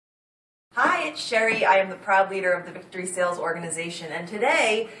it's Sherry. I am the proud leader of the Victory Sales Organization, and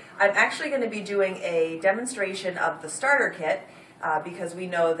today I'm actually going to be doing a demonstration of the starter kit because we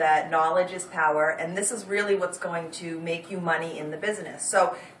know that knowledge is power, and this is really what's going to make you money in the business.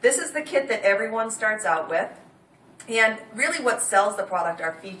 So this is the kit that everyone starts out with, and really what sells the product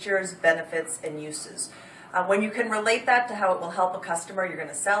are features, benefits, and uses. When you can relate that to how it will help a customer, you're going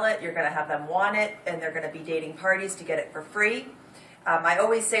to sell it, you're going to have them want it, and they're going to be dating parties to get it for free. I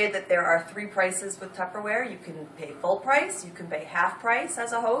always say that there are 3 prices with Tupperware. You can pay full price, you can pay half price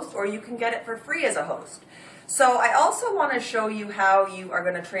as a host, or you can get it for free as a host. So I also want to show you how you are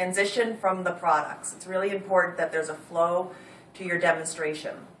going to transition from the products. It's really important that there's a flow to your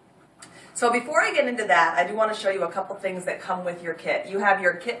demonstration. So before I get into that, I do want to show you a couple things that come with your kit. You have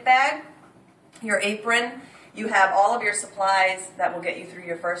your kit bag, your apron, you have all of your supplies that will get you through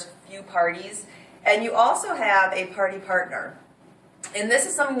your first few parties, and you also have a party partner. And this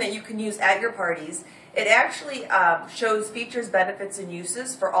is something that you can use at your parties. It actually shows features, benefits, and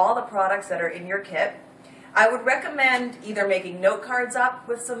uses for all the products that are in your kit. I would recommend either making note cards up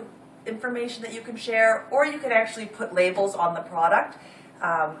with some information that you can share, or you can actually put labels on the product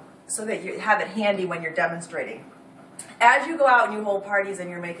so that you have it handy when you're demonstrating. As you go out and you hold parties and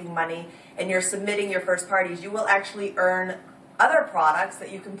you're making money and you're submitting your first parties, you will actually earn other products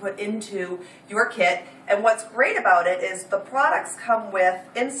that you can put into your kit. And what's great about it is the products come with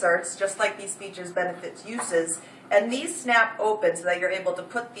inserts, just like these features, benefits, uses, and these snap open so that you're able to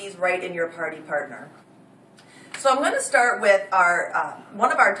put these right in your party partner. So I'm going to start with our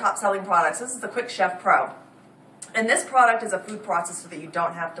one of our top selling products. This is the Quick Chef Pro. And this product is a food processor that you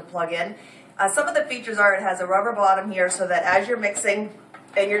don't have to plug in. Some of the features are it has a rubber bottom here so that as you're mixing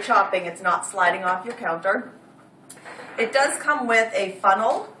and you're chopping, it's not sliding off your counter. It does come with a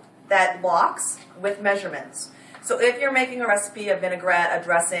funnel that locks with measurements. So if you're making a recipe, a vinaigrette, a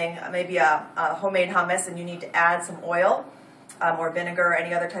dressing, maybe a homemade hummus, and you need to add some oil or vinegar or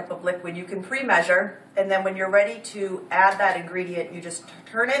any other type of liquid, you can pre-measure, and then when you're ready to add that ingredient, you just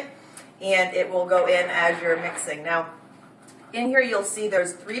turn it, and it will go in as you're mixing. Now, in here you'll see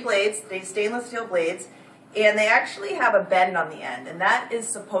there's 3 blades, they stainless steel blades, and they actually have a bend on the end, and that is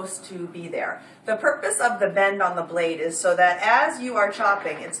supposed to be there. The purpose of the bend on the blade is so that as you are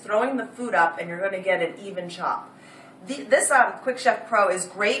chopping, it's throwing the food up and you're going to get an even chop. This Quick Chef Pro is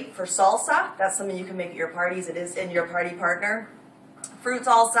great for salsa. That's something you can make at your parties. It is in your party partner. Fruit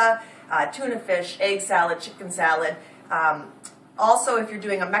salsa, tuna fish, egg salad, chicken salad. Also, if you're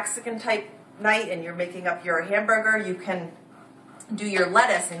doing a Mexican type night and you're making up your hamburger, you can do your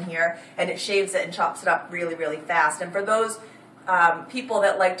lettuce in here, and it shaves it and chops it up really, really fast. And for those people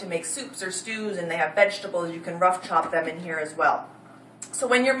that like to make soups or stews and they have vegetables, you can rough chop them in here as well. So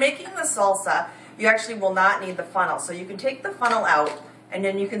when you're making the salsa, you actually will not need the funnel. So you can take the funnel out, and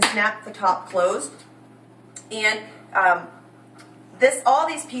then you can snap the top closed. And all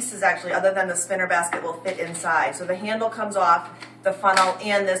these pieces actually, other than the spinner basket, will fit inside. So the handle comes off, the funnel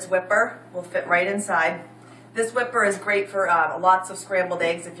and this whipper will fit right inside. This whipper is great for lots of scrambled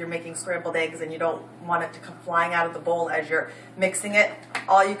eggs if you're making scrambled eggs and you don't want it to come flying out of the bowl as you're mixing it.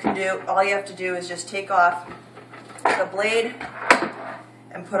 All you have to do is just take off the blade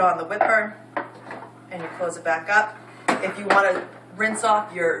and put on the whipper, and you close it back up. If you want to rinse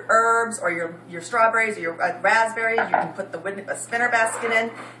off your herbs or your strawberries or your raspberries, you can put a spinner basket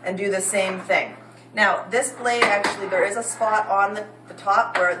in and do the same thing. Now, this blade, actually, there is a spot on the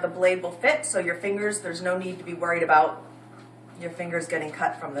top where the blade will fit, so your fingers, there's no need to be worried about your fingers getting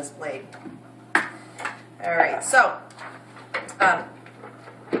cut from this blade. All right, so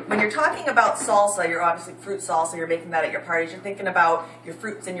when you're talking about salsa, you're obviously fruit salsa, you're making that at your parties, you're thinking about your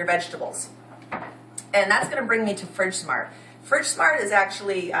fruits and your vegetables. And that's going to bring me to Fridge Smart. Fridge Smart is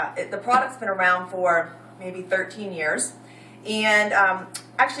actually, the product's been around for maybe 13 years. And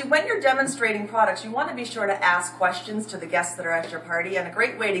actually, when you're demonstrating products, you want to be sure to ask questions to the guests that are at your party. And a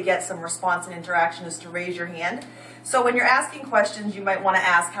great way to get some response and interaction is to raise your hand. So when you're asking questions, you might want to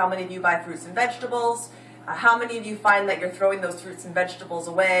ask how many of you buy fruits and vegetables, how many of you find that you're throwing those fruits and vegetables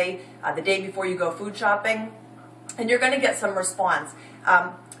away the day before you go food shopping, and you're going to get some response.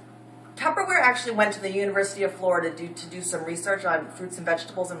 Tupperware actually went to the University of Florida to do some research on fruits and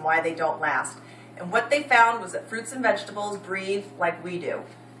vegetables and why they don't last. And what they found was that fruits and vegetables breathe like we do.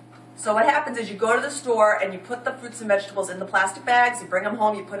 So what happens is you go to the store and you put the fruits and vegetables in the plastic bags, you bring them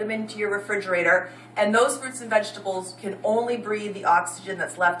home, you put them into your refrigerator, and those fruits and vegetables can only breathe the oxygen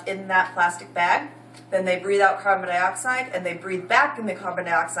that's left in that plastic bag. Then they breathe out carbon dioxide, and they breathe back in the carbon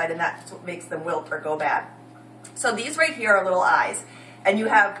dioxide, and that's what makes them wilt or go bad. So these right here are little eyes, and you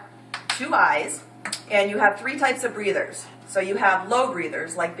have 2 eyes, and you have 3 types of breathers. So you have low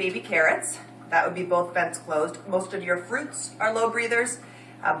breathers, like baby carrots. That would be both vents closed. Most of your fruits are low breathers.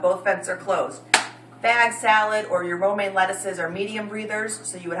 Both vents are closed. Bag salad or your romaine lettuces are medium breathers,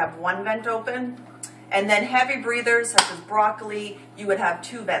 so you would have one vent open. And then heavy breathers, such as broccoli, you would have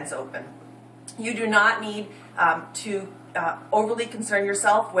two vents open. You do not need to overly concern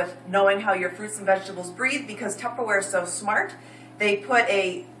yourself with knowing how your fruits and vegetables breathe, because Tupperware is so smart. They put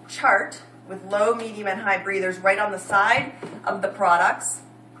a chart with low, medium, and high breathers right on the side of the products.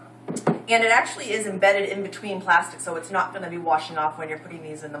 And it actually is embedded in between plastic, so it's not going to be washing off when you're putting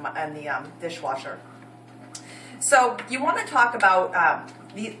these in the dishwasher. So you want to talk about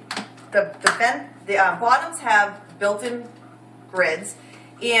the bottoms have built-in grids,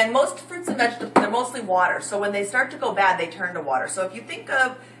 and most fruits and vegetables, they're mostly water. So when they start to go bad, they turn to water. So if you think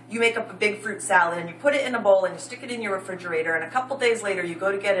of, you make up a big fruit salad and you put it in a bowl and you stick it in your refrigerator, and a couple days later you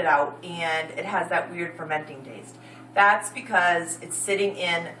go to get it out and it has that weird fermenting taste. That's because it's sitting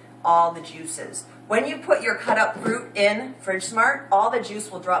in all the juices. When you put your cut up fruit in Fridge Smart, all the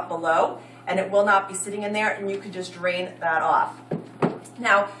juice will drop below and it will not be sitting in there, and you can just drain that off.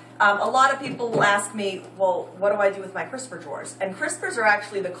 Now, a lot of people will ask me, well, what do I do with my crisper drawers? And crispers are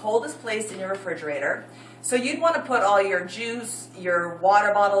actually the coldest place in your refrigerator. So you'd want to put all your juice, your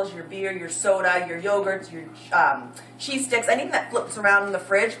water bottles, your beer, your soda, your yogurts, your cheese sticks, anything that flips around in the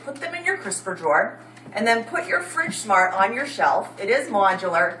fridge, put them in your crisper drawer. And then put your Fridge Smart on your shelf. It is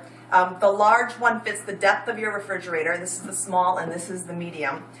modular. The large one fits the depth of your refrigerator. This is the small and this is the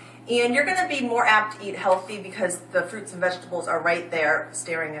medium. And you're going to be more apt to eat healthy because the fruits and vegetables are right there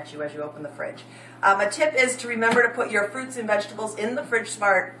staring at you as you open the fridge. A tip is to remember to put your fruits and vegetables in the Fridge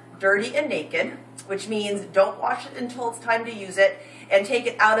Smart dirty and naked, which means don't wash it until it's time to use it, and take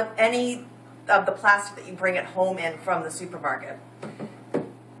it out of any of the plastic that you bring it home in from the supermarket.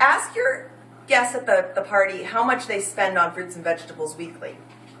 Ask your guests at the party how much they spend on fruits and vegetables weekly.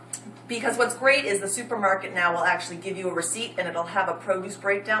 Because what's great is the supermarket now will actually give you a receipt and it'll have a produce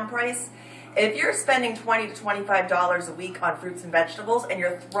breakdown price. If you're spending $20 to $25 a week on fruits and vegetables and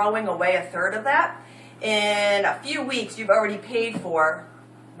you're throwing away a third of that, in a few weeks you've already paid for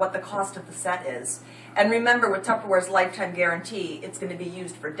what the cost of the set is. And remember, with Tupperware's lifetime guarantee, it's going to be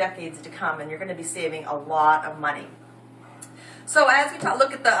used for decades to come, and you're going to be saving a lot of money. So as we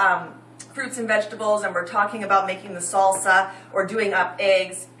look at the fruits and vegetables, and we're talking about making the salsa or doing up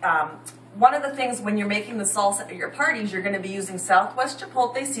eggs, one of the things when you're making the salsa at your parties, you're going to be using Southwest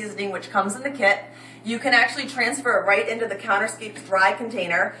Chipotle seasoning, which comes in the kit. You can actually transfer it right into the Counterscapes dry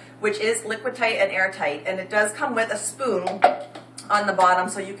container, which is liquid tight and airtight, and it does come with a spoon on the bottom,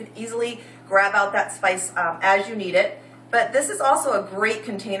 so you can easily grab out that spice as you need it. But this is also a great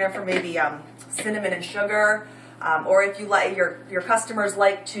container for maybe cinnamon and sugar, or if you like, your customers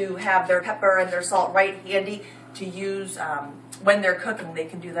like to have their pepper and their salt right handy to use when they're cooking, they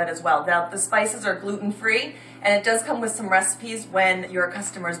can do that as well. Now, the spices are gluten-free, and it does come with some recipes when your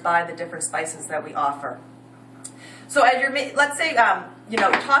customers buy the different spices that we offer. So as you're, let's say,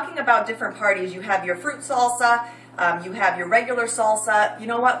 talking about different parties, you have your fruit salsa, you have your regular salsa. You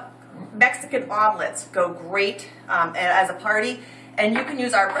know what? Mexican omelets go great as a party. And you can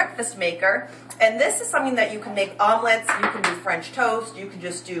use our breakfast maker. And this is something that you can make omelets, you can do French toast, you can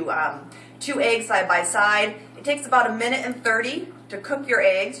just do 2 eggs side by side. It takes about 1:30 to cook your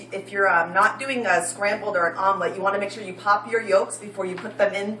eggs. If you're not doing a scrambled or an omelet, you want to make sure you pop your yolks before you put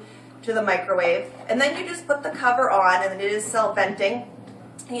them into the microwave. And then you just put the cover on, and it is self-venting.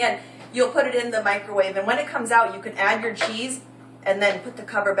 And you'll put it in the microwave, and when it comes out, you can add your cheese and then put the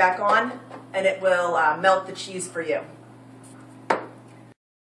cover back on, and it will melt the cheese for you.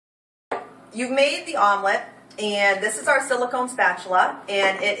 You've made the omelet, and this is our silicone spatula,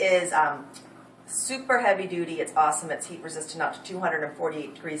 and it is super heavy duty. It's awesome. It's heat resistant up to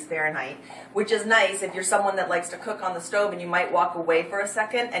 248 degrees Fahrenheit, which is nice if you're someone that likes to cook on the stove and you might walk away for a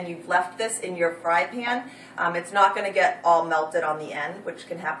second and you've left this in your fry pan. It's not going to get all melted on the end, which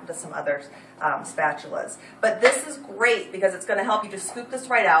can happen to some other spatulas. But this is great because it's going to help you to scoop this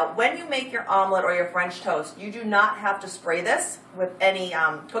right out. When you make your omelet or your French toast, you do not have to spray this with any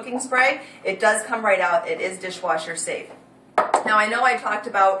cooking spray. It does come right out. It is dishwasher safe. Now, I know I talked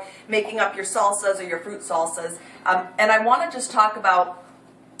about making up your salsas or your fruit salsas, and I want to just talk about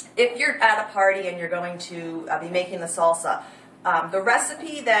if you're at a party and you're going to be making the salsa. The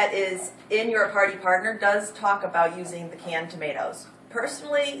recipe that is in your party partner does talk about using the canned tomatoes.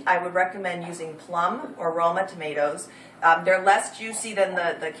 Personally, I would recommend using plum or Roma tomatoes. They're less juicy than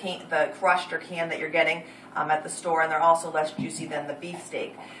the crushed or canned that you're getting at the store, and they're also less juicy than the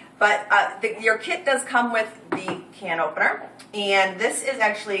beefsteak. But your kit does come with the can opener, and this is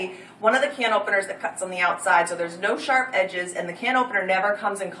actually one of the can openers that cuts on the outside, so there's no sharp edges, and the can opener never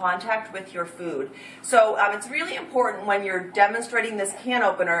comes in contact with your food. So it's really important when you're demonstrating this can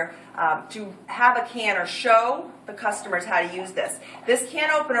opener to have a can or show the customers how to use this. This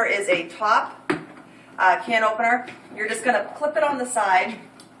can opener is a top can opener. You're just going to clip it on the side,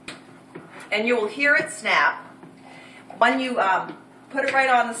 and you will hear it snap. When you put it right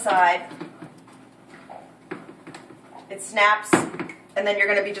on the side, it snaps, and then you're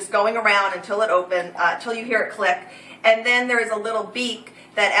going to be just going around until it opens, until you hear it click. And then there is a little beak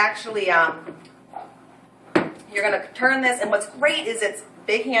that actually, you're going to turn this, and what's great is it's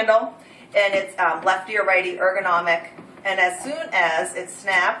big handle, and it's lefty or righty ergonomic. And as soon as it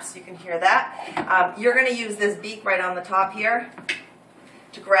snaps, you can hear that, you're going to use this beak right on the top here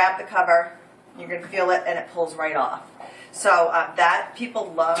to grab the cover. You're going to feel it, and it pulls right off. So that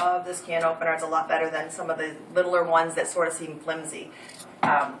people love this can opener. It's a lot better than some of the littler ones that sort of seem flimsy.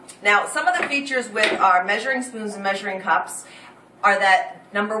 Now, some of the features with our measuring spoons and measuring cups are that,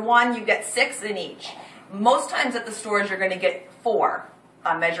 number one, you get 6 in each. Most times at the stores, you're going to get 4.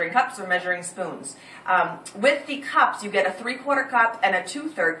 Measuring cups or measuring spoons. With the cups, you get a 3/4 cup and a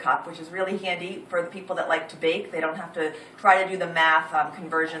 2/3 cup, which is really handy for the people that like to bake. They don't have to try to do the math,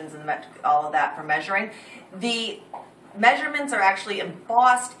 conversions, and all of that for measuring. The measurements are actually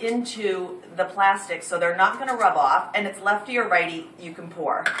embossed into the plastic, so they're not going to rub off, and it's lefty or righty you can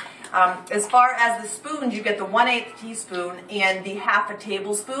pour. As far as the spoons, you get the 1/8 teaspoon and the 1/2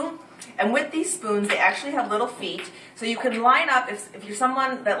 tablespoon. And with these spoons, they actually have little feet, so you can line up, if you're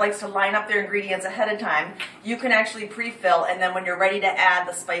someone that likes to line up their ingredients ahead of time, you can actually pre-fill, and then when you're ready to add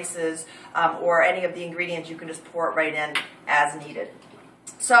the spices or any of the ingredients, you can just pour it right in as needed.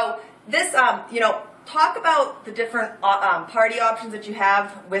 So this, talk about the different party options that you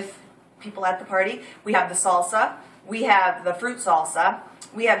have with people at the party. We have the salsa, we have the fruit salsa,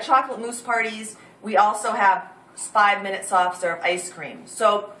 we have chocolate mousse parties, we also have 5-minute soft serve ice cream.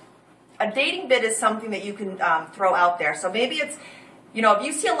 So a dating bid is something that you can throw out there. So maybe it's, if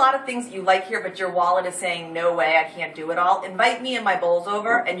you see a lot of things that you like here, but your wallet is saying, no way, I can't do it all, invite me and my bowls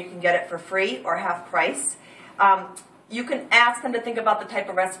over, and you can get it for free or half price. You can ask them to think about the type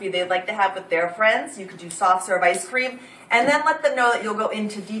of recipe they'd like to have with their friends. You could do soft serve ice cream, and then let them know that you'll go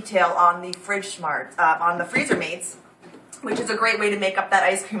into detail on the on the freezer mates, which is a great way to make up that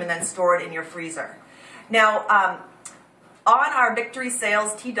ice cream and then store it in your freezer. Now, on our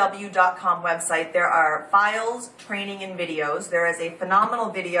victorysalestw.com website, there are files, training, and videos. There is a phenomenal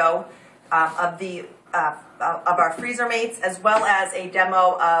video of our freezer mates, as well as a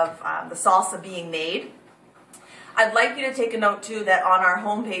demo of the salsa being made. I'd like you to take a note, too, that on our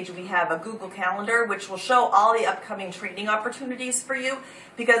homepage we have a Google Calendar, which will show all the upcoming training opportunities for you,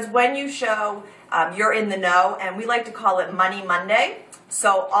 because when you show, you're in the know, and we like to call it Money Monday.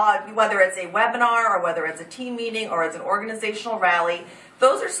 So whether it's a webinar or whether it's a team meeting or it's an organizational rally,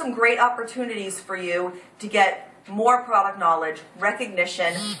 those are some great opportunities for you to get more product knowledge,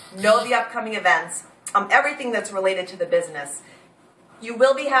 recognition, know the upcoming events, everything that's related to the business. You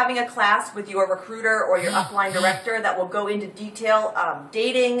will be having a class with your recruiter or your upline director that will go into detail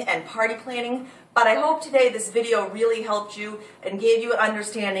dating and party planning. But I hope today this video really helped you and gave you an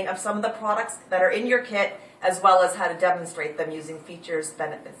understanding of some of the products that are in your kit, as well as how to demonstrate them using features,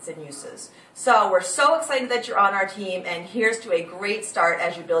 benefits, and uses. So we're so excited that you're on our team, and here's to a great start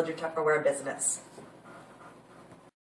as you build your Tupperware business.